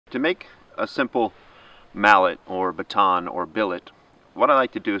To make a simple mallet or baton or billet, what I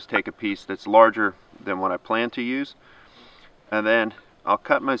like to do is take a piece that's larger than what I plan to use, and then I'll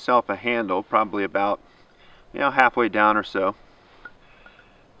cut myself a handle probably about halfway down or so.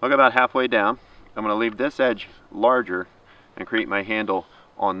 I'll go about halfway down. I'm going to leave this edge larger and create my handle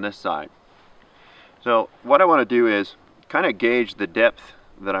on this side. So what I want to do is kind of gauge the depth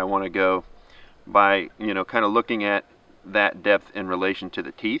that I want to go by kind of looking at that depth in relation to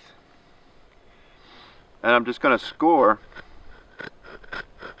the teeth. And I'm just going to score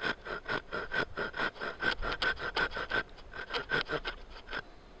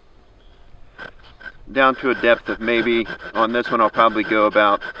down to a depth of maybe, on this one I'll probably go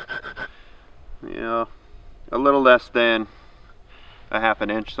about a little less than a half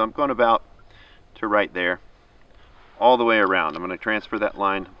an inch. So I'm going about to right there, all the way around. I'm going to transfer that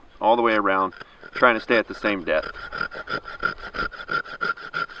line all the way around, trying to stay at the same depth.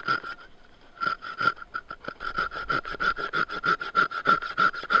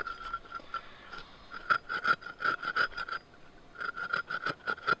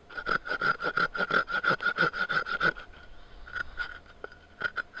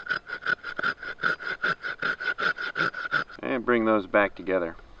 And bring those back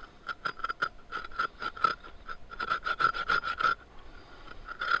together.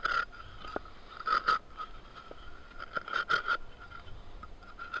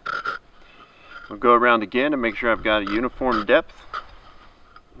 We'll go around again and make sure I've got a uniform depth,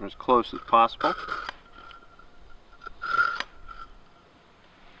 as close as possible.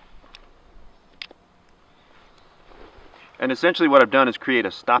 And essentially what I've done is create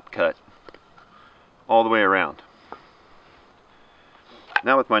a stop cut all the way around.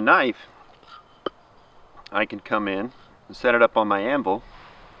 Now with my knife, I can come in and set it up on my anvil.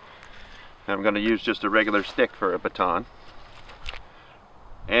 And I'm going to use just a regular stick for a baton.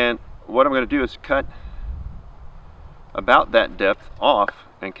 And what I'm going to do is cut about that depth off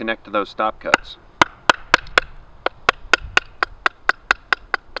and connect to those stop cuts.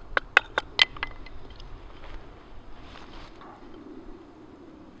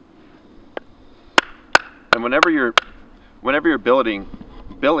 And whenever you're billeting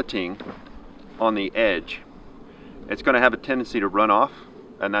on the edge, it's going to have a tendency to run off,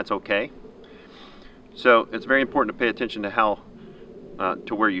 and that's okay. So it's very important to pay attention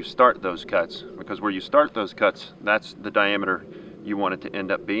to where you start those cuts, because where you start those cuts, that's the diameter you want it to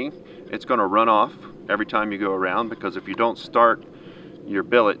end up being. It's going to run off every time you go around, because if you don't start your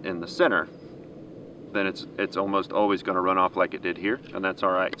billet in the center, then it's almost always going to run off like it did here, and that's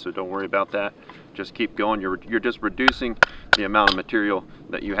all right. So don't worry about that. Just keep going. You're just reducing the amount of material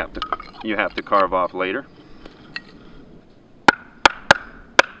that you have to carve off later.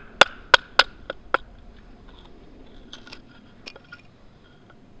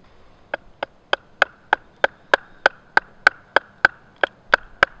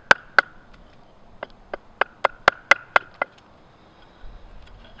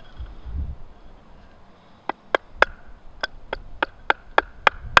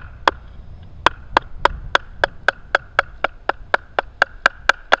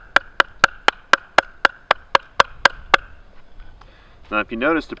 Now if you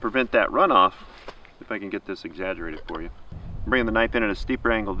notice, to prevent that runoff, if I can get this exaggerated for you, I'm bringing the knife in at a steeper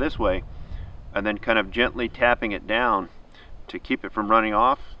angle this way, and then kind of gently tapping it down to keep it from running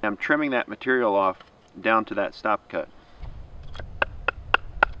off. I'm trimming that material off down to that stop cut.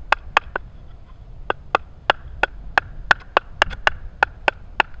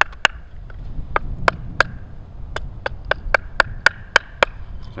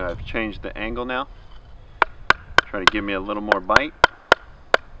 So I've changed the angle now. Try to give me a little more bite.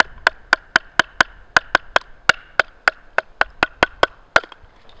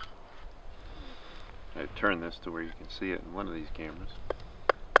 I turn this to where you can see it in one of these cameras.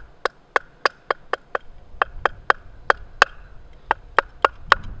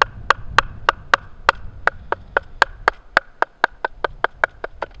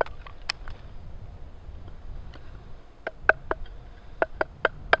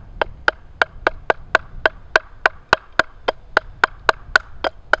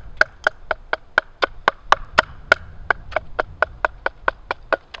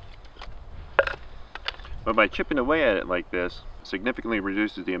 But by chipping away at it like this, significantly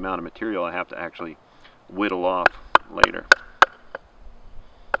reduces the amount of material I have to actually whittle off later.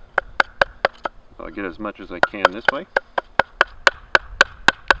 So I'll get as much as I can this way.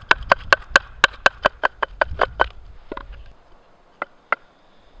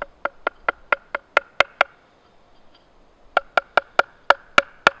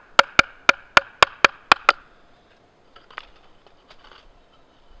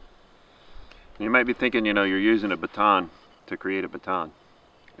 You might be thinking, you know, you're using a baton to create a baton,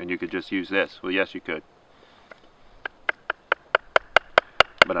 and you could just use this. Well, yes, you could.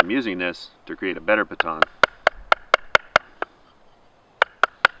 But I'm using this to create a better baton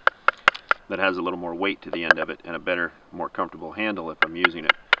that has a little more weight to the end of it and a better, more comfortable handle if I'm using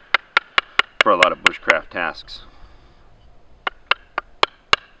it for a lot of bushcraft tasks.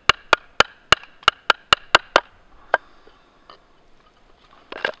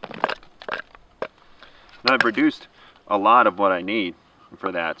 Now I've reduced a lot of what I need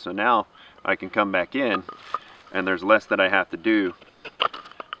for that, so now I can come back in and there's less that I have to do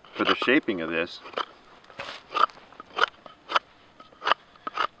for the shaping of this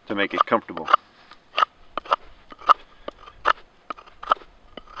to make it comfortable.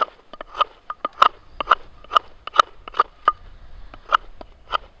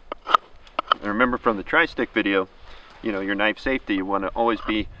 And remember from the tri-stick video, you know, your knife safety, you want to always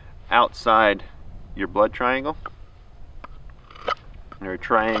be outside your blood triangle, or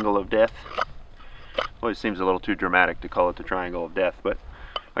triangle of death. Always seems a little too dramatic to call it the triangle of death, but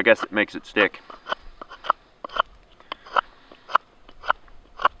I guess it makes it stick.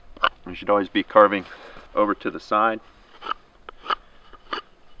 You should always be carving over to the side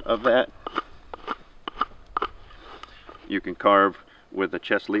of that. You can carve with a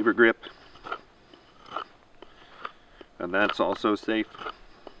chest lever grip, and that's also safe.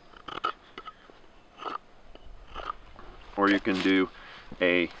 Or you can do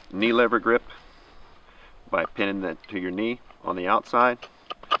a knee lever grip by pinning that to your knee on the outside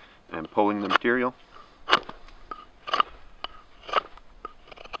and pulling the material.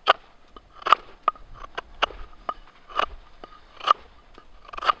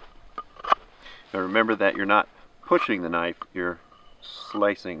 Now remember that you're not pushing the knife, you're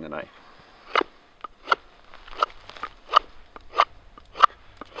slicing the knife.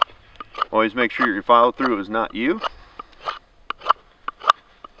 Always make sure your follow through is not you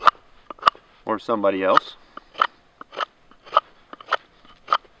or somebody else.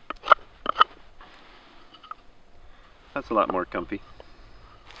 That's a lot more comfy.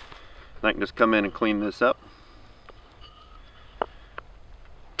 I can just come in and clean this up.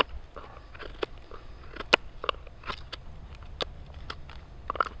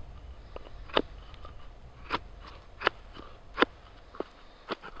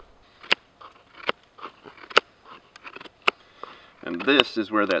 And this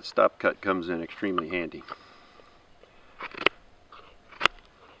is where that stop cut comes in extremely handy.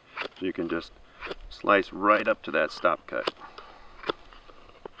 So you can just slice right up to that stop cut.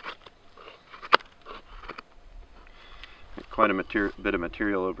 Quite a bit of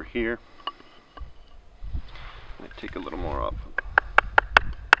material over here. I take a little more off.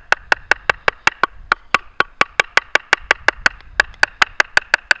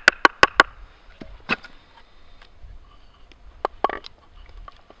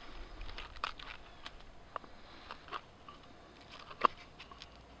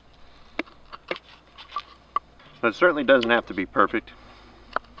 It certainly doesn't have to be perfect,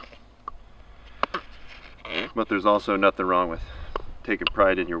 but there's also nothing wrong with taking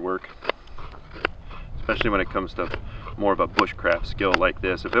pride in your work, especially when it comes to more of a bushcraft skill like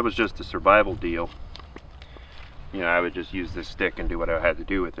this. If it was just a survival deal, you know, I would just use this stick and do what I had to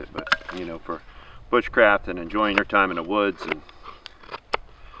do with it. But you know, for bushcraft and enjoying your time in the woods and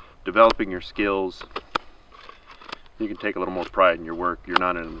developing your skills, you can take a little more pride in your work. You're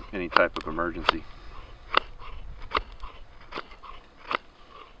not in any type of emergency.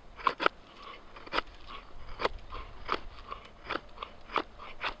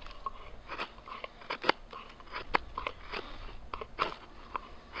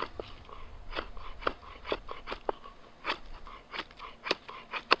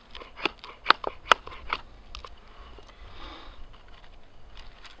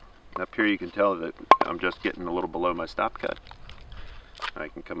 Up here you can tell that I'm just getting a little below my stop cut. I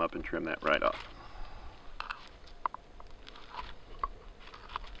can come up and trim that right off.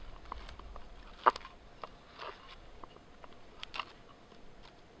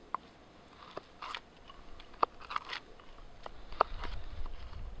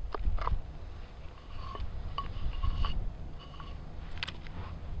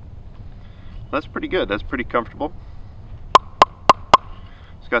 That's pretty good. That's pretty comfortable.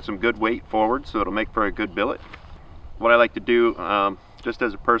 Got some good weight forward, so it'll make for a good billet. What I like to do, just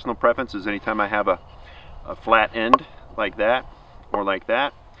as a personal preference, is anytime I have a flat end like that or like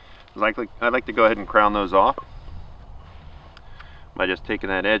that, I like to go ahead and crown those off by just taking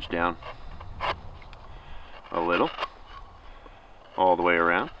that edge down a little all the way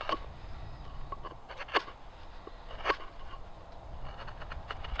around.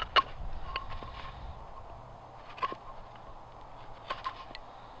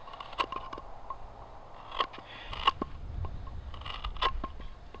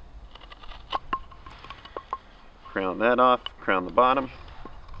 Crown that off, crown the bottom.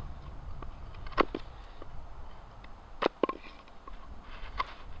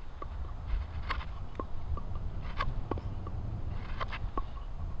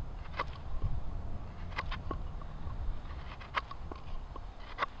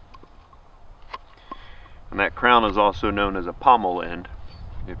 And that crown is also known as a pommel end,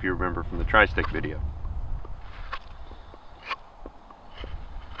 if you remember from the tri-stick video.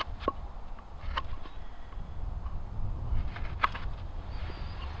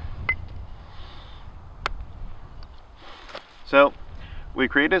 So we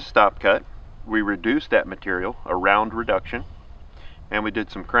created a stop cut, we reduced that material, a round reduction, and we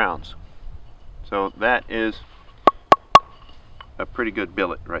did some crowns. So that is a pretty good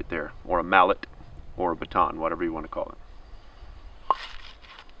billet right there, or a mallet, or a baton, whatever you want to call it.